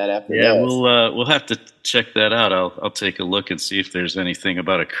look into that after this. We'll have to check that out. I'll take a look and see if there's anything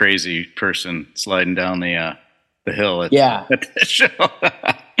about a crazy person sliding down the hill at the show.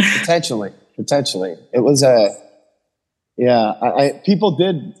 Potentially. It was people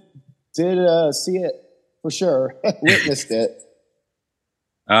did see it for sure. Witnessed it.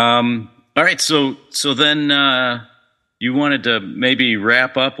 All right, so then you wanted to maybe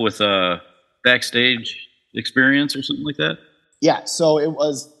wrap up with a backstage experience or something like that? Yeah, so it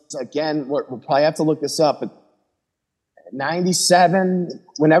was, again, we'll probably have to look this up, but 97,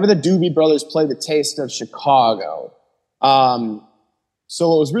 whenever the Doobie Brothers played the Taste of Chicago. So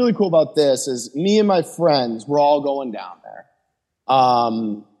what was really cool about this is me and my friends were all going down there.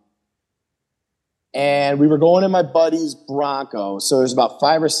 And we were going in my buddy's Bronco. So there's about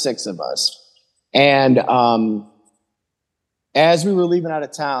 5 or 6 of us. And as we were leaving out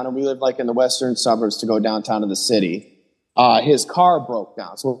of town, and we lived like in the western suburbs to go downtown to the city, his car broke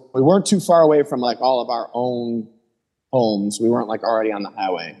down. So we weren't too far away from like all of our own homes. We weren't like already on the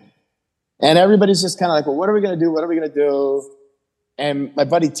highway. And everybody's just kind of like, well, what are we going to do? What are we going to do? And my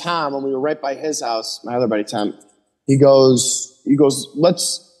buddy Tom, when we were right by his house, my other buddy Tom, he goes, he's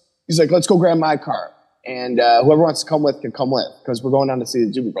like, let's go grab my car. And whoever wants to come with can come with, because we're going down to see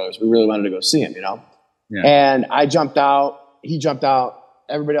the Doobie Brothers. We really wanted to go see him, Yeah. And I jumped out. He jumped out.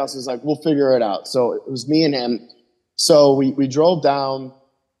 Everybody else was like, we'll figure it out. So it was me and him. So we drove down.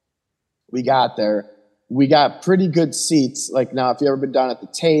 We got there. We got pretty good seats. Like, now, if you've ever been down at the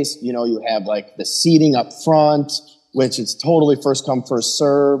Taste, you have like the seating up front, which it's totally first come, first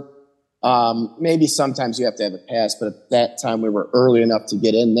serve. Maybe sometimes you have to have a pass, but at that time we were early enough to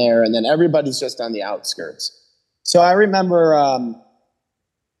get in there, and then everybody's just on the outskirts. So I remember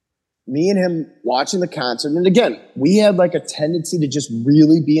me and him watching the concert, and again, we had like a tendency to just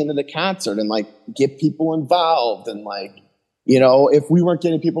really be into the concert and like get people involved, and like, if we weren't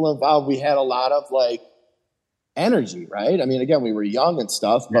getting people involved, we had a lot of like energy, right? Again, we were young and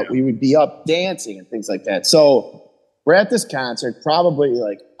stuff, but we would be up dancing and things like that. So we're at this concert, probably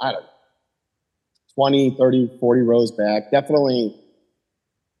like, I don't know, 20, 30, 40 rows back, definitely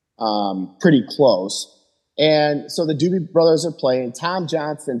pretty close. And so the Doobie Brothers are playing. Tom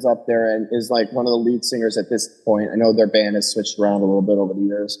Johnston's up there and is like one of the lead singers at this point. I know their band has switched around a little bit over the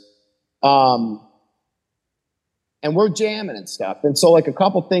years. And we're jamming and stuff. And so like a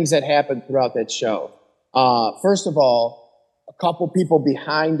couple things that happened throughout that show. First of all, a couple people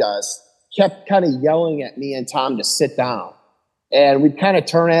behind us kept kind of yelling at me and Tom to sit down. And we'd kind of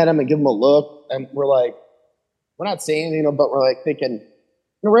turn at him and give him a look. And we're like, we're not saying anything, but we're like thinking,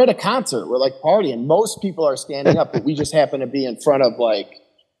 we're at a concert. We're like partying. Most people are standing up, but we just happen to be in front of like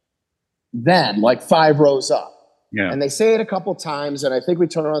them, like 5 rows up. Yeah. And they say it a couple times. And I think we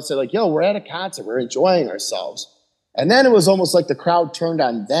turn around and say like, yo, we're at a concert. We're enjoying ourselves. And then it was almost like the crowd turned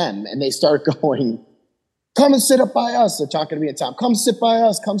on them and they start going, come and sit up by us. They're talking to me and Tom, come sit by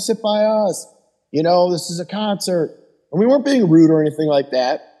us. Come sit by us. This is a concert. And we weren't being rude or anything like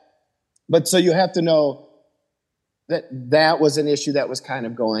that. But so you have to know that was an issue that was kind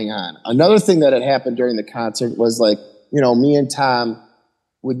of going on. Another thing that had happened during the concert was like, me and Tom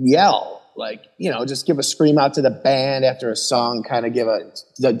would yell, like, just give a scream out to the band after a song, kind of give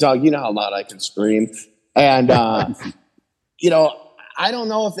Doug, you know how loud I can scream. And, I don't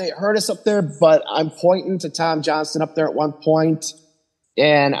know if they heard us up there, but I'm pointing to Tom Johnston up there at one point,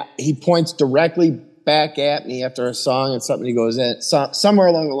 and he points directly back at me after a song and something he goes in, somewhere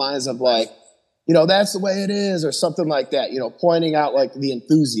along the lines of like, you know, that's the way it is, or something like that, you know, pointing out like the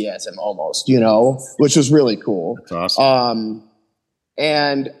enthusiasm almost, you know, which was really cool. That's awesome.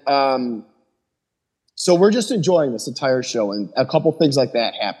 So we're just enjoying this entire show, and a couple things like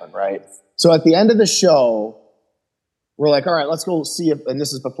that happen, right? So at the end of the show, we're like, all right, let's go see if, and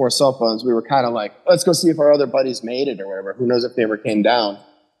this is before cell phones, we were kind of like, let's go see if our other buddies made it or whatever. Who knows if they ever came down.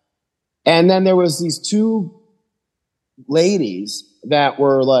 And then there was these two ladies that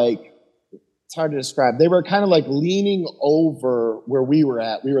were like, it's hard to describe. They were kind of like leaning over where we were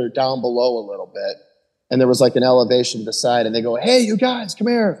at. We were down below a little bit. And there was like an elevation to the side. And they go, hey, you guys, come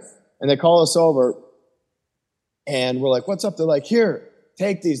here. And they call us over. And we're like, what's up? They're like, here,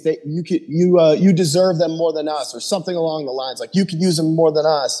 take these. You deserve them more than us, or something along the lines. Like, you could use them more than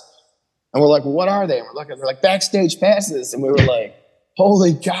us. And we're like, well, what are they? And we're looking, they're like backstage passes. And we were like,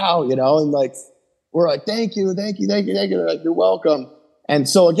 holy cow, you know? And like, we're like, thank you. They're like, you're welcome. And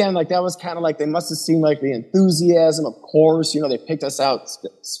so again, like that was kind of like, they must have seen like the enthusiasm. Of course, you know, they picked us out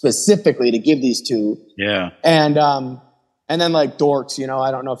specifically to give these two. Yeah. And then like dorks, you know,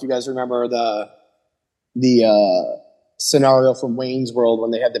 I don't know if you guys remember the scenario from Wayne's World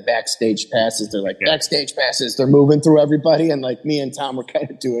when they had the backstage passes. They're like, backstage passes. They're moving through everybody. And like me and Tom were kind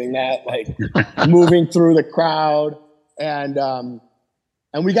of doing that, like moving through the crowd. And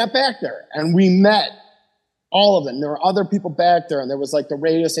we got back there and we met all of them. There were other people back there, and there was like the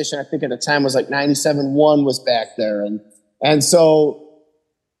radio station, I think at the time was like 97.1 was back there. And so,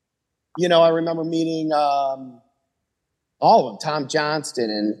 you know, I remember meeting all of them, Tom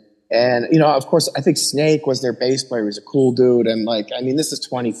Johnston and, you know, of course, I think Snake was their bass player. He was a cool dude. And like, I mean, this is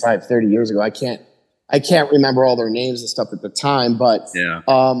 25, 30 years ago. I can't remember all their names and stuff at the time, but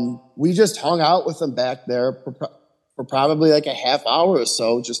we just hung out with them back there for probably like a half hour or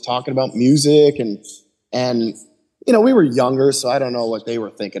so, just talking about music and, you know, we were younger, so I don't know what they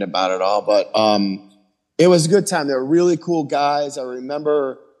were thinking about it all, but it was a good time. They were really cool guys. I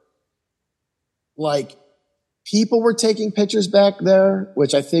remember, like, people were taking pictures back there,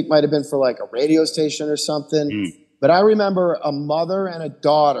 which I think might have been for, like, a radio station or something. Mm. But I remember a mother and a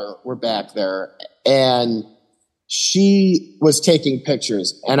daughter were back there, and she was taking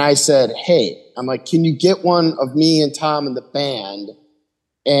pictures. And I said, hey, I'm like, can you get one of me and Tom and the band?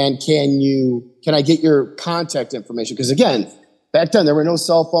 And can I get your contact information? Because again, back then there were no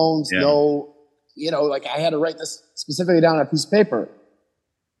cell phones, no, you know, like I had to write this specifically down on a piece of paper.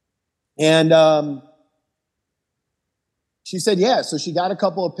 And she said, yeah. So she got a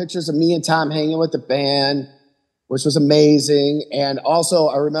couple of pictures of me and Tom hanging with the band, which was amazing. And also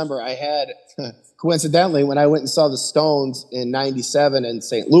I remember I had, coincidentally, when I went and saw the Stones in 97 in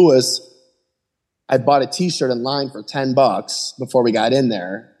St. Louis, I bought a t-shirt in line for $10 before we got in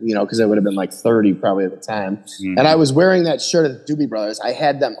there, you know, because it would have been like 30 probably at the time. Mm-hmm. And I was wearing that shirt of the Doobie Brothers. I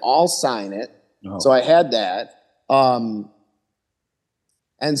had them all sign it. Oh. So I had that.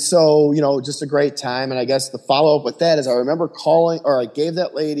 And so, you know, just a great time. And I guess the follow-up with that is I remember calling, or I gave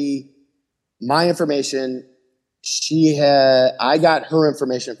that lady my information. I got her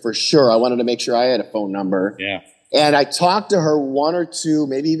information for sure. I wanted to make sure I had a phone number. Yeah. And I talked to her 1 or 2,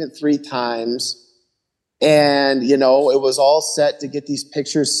 maybe even 3 times. And, you know, it was all set to get these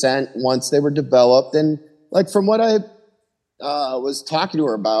pictures sent once they were developed. And like, from what I was talking to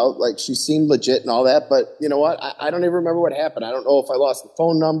her about, like, she seemed legit and all that. But you know what? I don't even remember what happened. I don't know if I lost the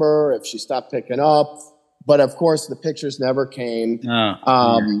phone number, if she stopped picking up. But of course, the pictures never came,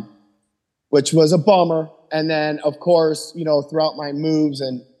 which was a bummer. And then, of course, you know, throughout my moves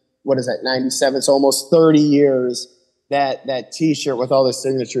and what is that, 97, so almost 30 years, that T-shirt with all the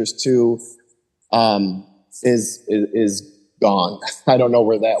signatures too, is gone. I don't know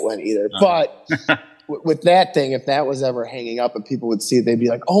where that went either. But with that thing, if that was ever hanging up and people would see it, they'd be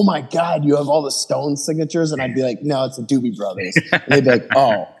like, oh my God, you have all the Stone signatures? And I'd be like, no, it's the Doobie Brothers. And they'd be like,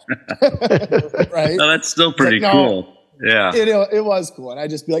 oh. Right? No, that's still pretty cool. Yeah. It was cool. And I'd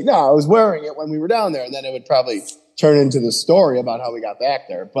just be like, no, I was wearing it when we were down there. And then it would probably turn into the story about how we got back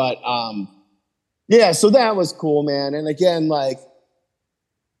there. But yeah, so that was cool, man. And again, like,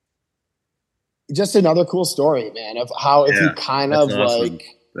 just another cool story, man, of how if you kind of awesome. Like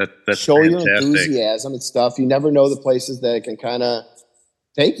that's show fantastic. Your enthusiasm and stuff, you never know the places that it can kind of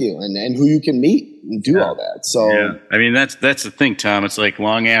take you and who you can meet and do all that. So I mean, that's the thing, Tom. It's like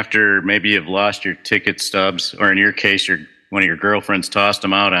long after maybe you've lost your ticket stubs, or in your case, one of your girlfriends tossed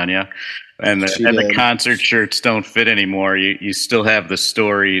them out on you, and the concert shirts don't fit anymore. You still have the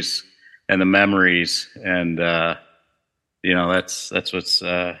stories and the memories, and you know, that's what's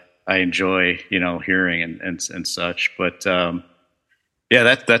I enjoy, you know, hearing and such. But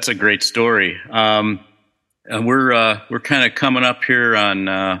Yeah, that's a great story. And we're kind of coming up here on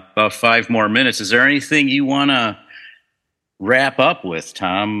about 5 more minutes. Is there anything you want to wrap up with,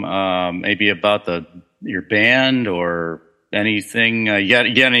 Tom? Maybe about your band or anything? You got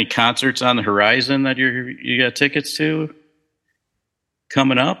any concerts on the horizon that you got tickets to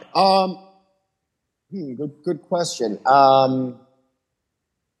coming up? Good question. I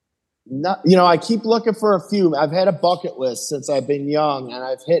keep looking for a few. I've had a bucket list since I've been young, and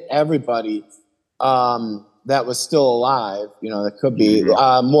I've hit everybody that was still alive. That could be.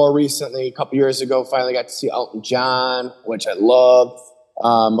 More recently, a couple years ago, finally got to see Elton John, which I loved.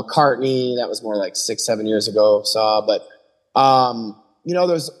 McCartney, that was more like 6-7 years ago, saw. But, I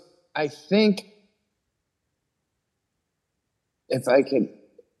think if I could,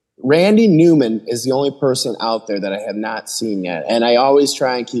 Randy Newman is the only person out there that I have not seen yet. And I always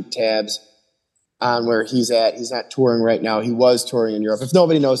try and keep tabs on where he's at. He's not touring right now. He was touring in Europe. If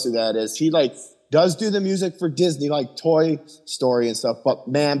nobody knows who that is, he does do the music for Disney, like Toy Story and stuff. But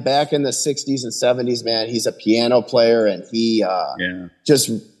man, back in the 60s and 70s, man, he's a piano player, and he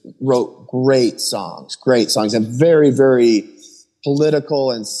just wrote great songs, and very, very political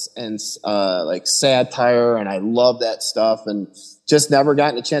and like satire. And I love that stuff, and just never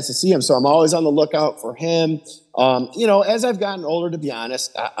gotten a chance to see him. So I'm always on the lookout for him. As I've gotten older, to be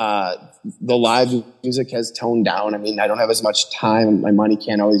honest, the live music has toned down. I mean, I don't have as much time. My money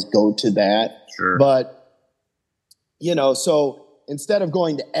can't always go to that. Sure. But, so instead of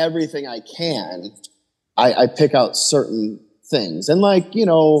going to everything I can, I pick out certain things. And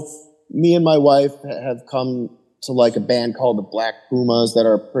me and my wife have come to like a band called the Black Pumas that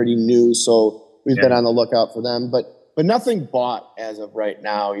are pretty new. So we've been on the lookout for them, but nothing bought as of right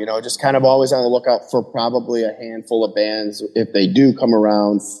now, just kind of always on the lookout for probably a handful of bands. If they do come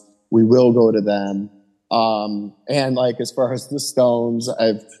around, we will go to them. And as far as the Stones,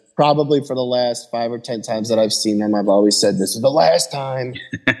 I've probably for the last 5 or 10 times that I've seen them, I've always said, this is the last time.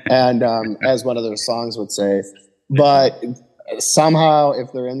 And, as one of their songs would say, but somehow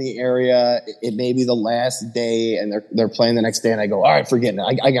if they're in the area, it may be the last day and they're playing the next day. And I go, all right, forget it.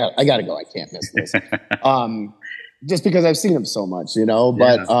 I gotta go. I can't miss this. Just because I've seen them so much,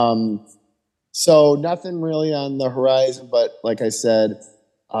 but, so nothing really on the horizon, but like I said,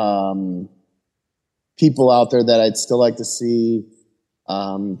 people out there that I'd still like to see,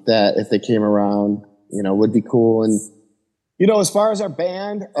 that if they came around, would be cool. And, as far as our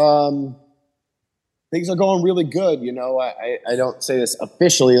band, things are going really good. I don't say this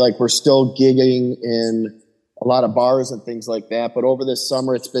officially, we're still gigging in a lot of bars and things like that. But over this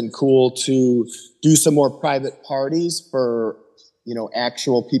summer, it's been cool to do some more private parties for,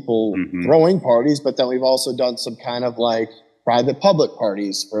 actual people throwing parties. But then we've also done some kind of private public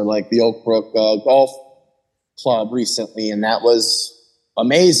parties for the Oak Brook Golf Club recently. And that was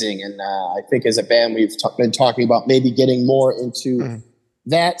amazing. And I think as a band, we've been talking about maybe getting more into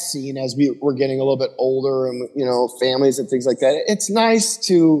that scene as we're getting a little bit older and, families and things like that. It's nice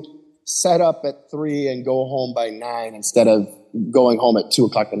to set up at 3 and go home by 9 instead of going home at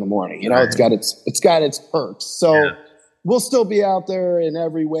 2:00 in the morning. Right. It's got its perks. So we'll still be out there in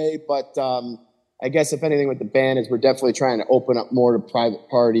every way. But I guess if anything with the band is we're definitely trying to open up more to private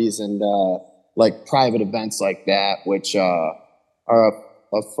parties and private events like that, which are a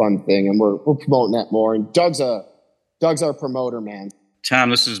fun thing. And we're promoting that more. And Doug's our promoter, man.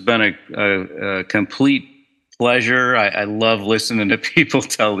 Tom, this has been a complete pleasure. I love listening to people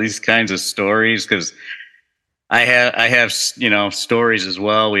tell these kinds of stories because I have stories as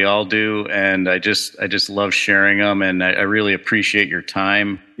well. We all do, and I just love sharing them, and I really appreciate your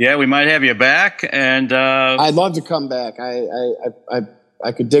time. Yeah, we might have you back, and I'd love to come back.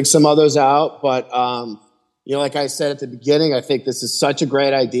 I could dig some others out, but like I said at the beginning, I think this is such a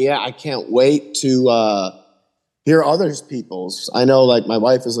great idea. I can't wait to hear others people's. I know my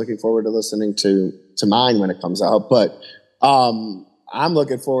wife is looking forward to listening to mine when it comes out, but I'm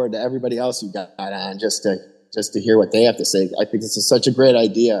looking forward to everybody else you got on just to hear what they have to say. I think this is such a great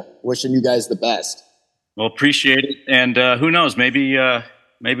idea. Wishing you guys the best. Well, appreciate it. And who knows, maybe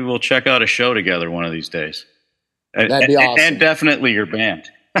we'll check out a show together one of these days. That'd be awesome. And definitely your band.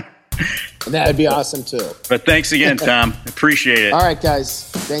 That'd be awesome too. But thanks again, Tom. Appreciate it. All right, guys.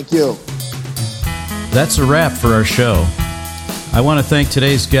 Thank you. That's a wrap for our show. I want to thank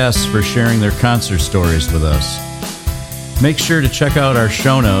today's guests for sharing their concert stories with us. Make sure to check out our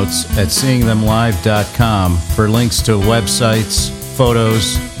show notes at seeingthemlive.com for links to websites,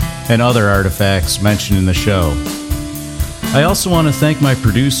 photos, and other artifacts mentioned in the show. I also want to thank my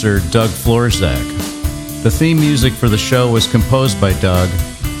producer, Doug Florzak. The theme music for the show was composed by Doug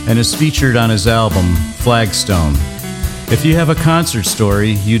and is featured on his album, Flagstone. If you have a concert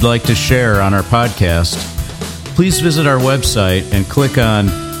story you'd like to share on our podcast, please visit our website and click on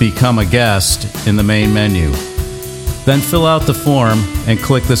Become a Guest in the main menu. Then fill out the form and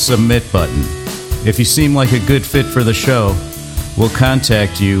click the Submit button. If you seem like a good fit for the show, we'll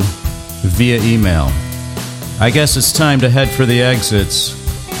contact you via email. I guess it's time to head for the exits.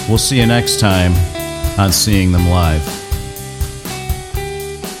 We'll see you next time on Seeing Them Live.